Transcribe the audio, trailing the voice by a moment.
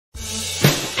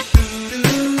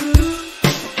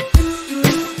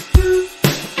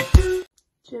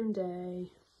second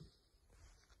day.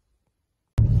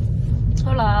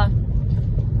 Hola.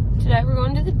 Today we're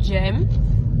going to the gym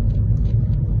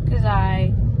because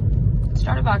I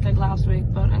started back like last week,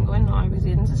 but I'm going now because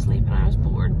Aiden's asleep and I was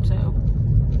bored, so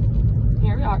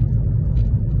here we are.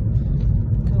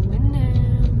 Going now.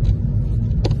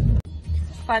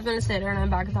 5 minutes later and I'm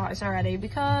back at the house already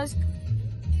because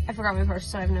I forgot my purse,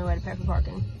 so I have no way to pay for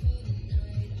parking.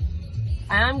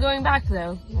 I am going back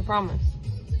though, I promise.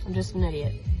 I'm just an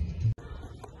idiot.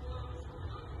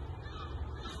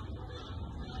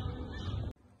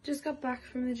 Just got back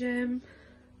from the gym.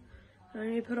 I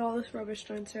need to put all this rubbish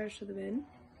downstairs to the bin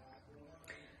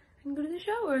and go to the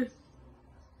shower.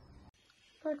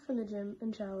 Back from the gym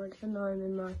and showered, and now I'm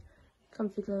in my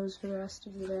comfy clothes for the rest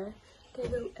of the day. Gonna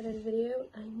go edit a video.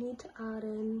 I need to add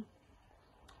in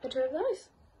a tour of the house.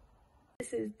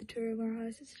 This is the tour of our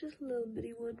house. It's just a little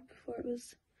bitty one before it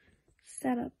was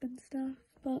set up and stuff,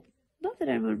 but not that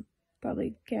anyone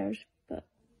probably cares. But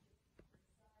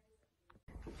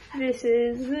this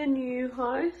is the new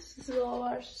house. This is all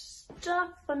our stuff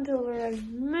until we're ready to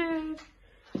move.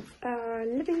 Our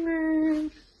living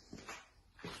room.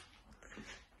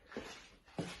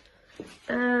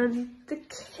 And the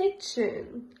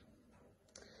kitchen.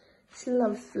 It's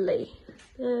lovely.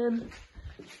 And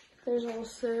there's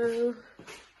also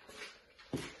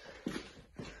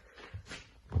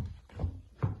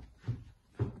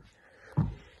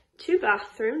two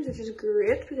bathrooms, which is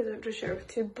great because I have to share with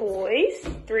 3 boys.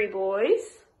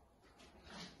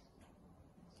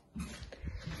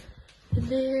 And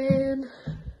then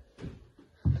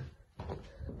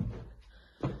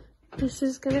this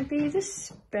is gonna be the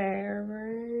spare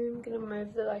room. I'm gonna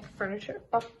move the furniture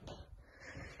up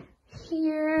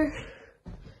here.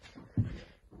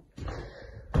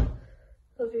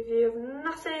 Lovely view of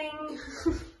nothing.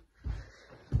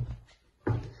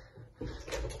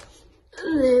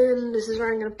 And then this is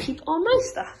where I'm gonna keep all my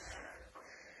stuff.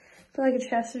 I feel like a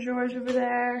chest of drawers over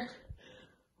there,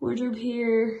 wardrobe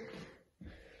here.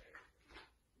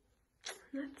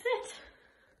 And that's it.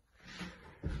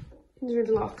 These are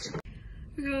locked.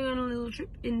 We're going on a little trip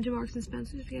into Marks and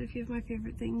Spencer to get a few of my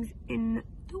favourite things in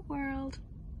the world.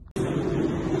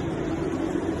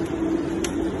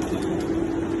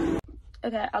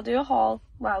 Okay, I'll do a haul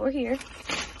while we're here.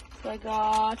 So I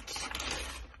got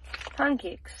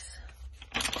pancakes.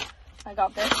 I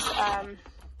got this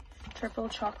triple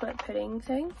chocolate pudding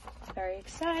thing. Very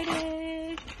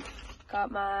excited.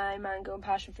 Got my mango and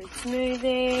passion fruit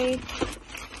smoothie.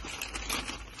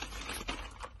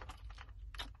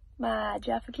 My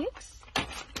Jaffa cakes.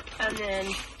 And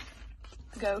then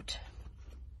goat.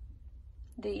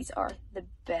 These are the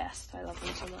best. I love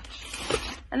them so much.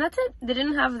 And that's it. They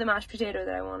didn't have the mashed potato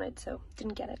that I wanted, so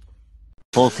didn't get it.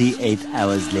 48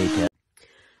 hours later.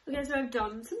 Okay, so I've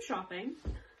done some shopping.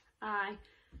 I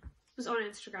was on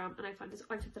Instagram and I found this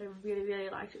outfit that I really, really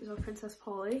liked. It was on Princess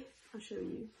Polly. I'll show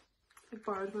you. I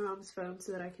borrowed my mom's phone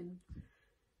so that I can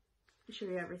show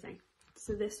you everything.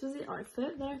 So this was the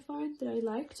outfit that I found that I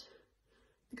liked.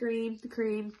 The green, the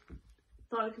cream.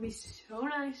 Thought it could be so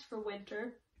nice for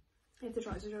winter if the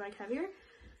trousers are heavier.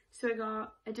 So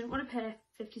I didn't want to pay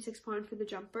 £56 for the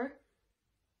jumper.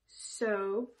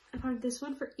 So I found this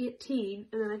one for 18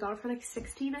 and then I got it for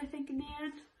 16 I think in the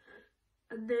end.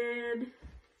 And then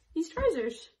these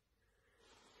trousers,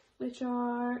 which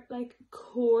are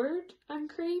cord and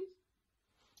cream.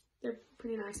 They're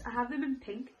pretty nice. I have them in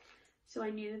pink, so I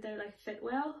knew that they fit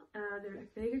well and they're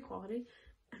really good quality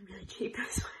and really cheap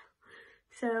as well.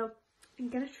 So I'm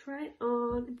gonna try it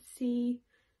on and see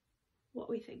what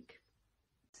we think.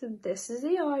 So this is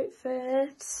the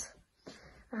outfit.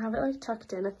 I have it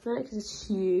tucked in at the minute because it's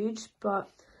huge, but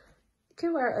you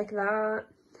could wear it like that.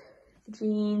 The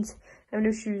jeans. I have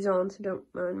no shoes on, so don't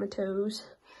mind my toes.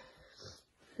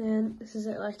 Then this is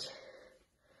it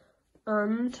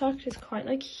untucked. It's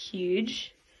quite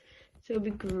huge, so it'd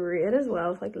be great as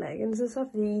well with leggings and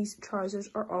stuff. These trousers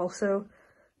are also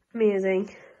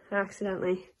amazing. I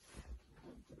accidentally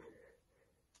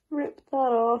ripped that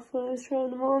off when I was trying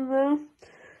them on though.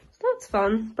 So that's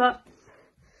fun, but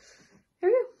here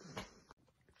we go.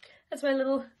 That's my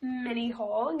little mini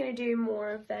haul. I'm gonna do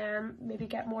more of them, maybe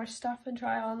get more stuff and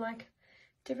try on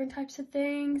different types of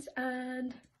things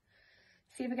and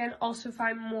see if I can also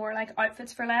find more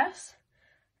outfits for less.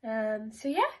 So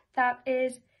yeah, that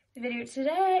is the video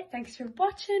today. Thanks for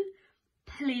watching.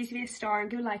 Please give me a star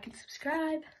and go like and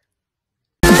subscribe.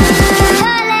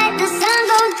 Let the sun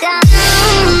go down.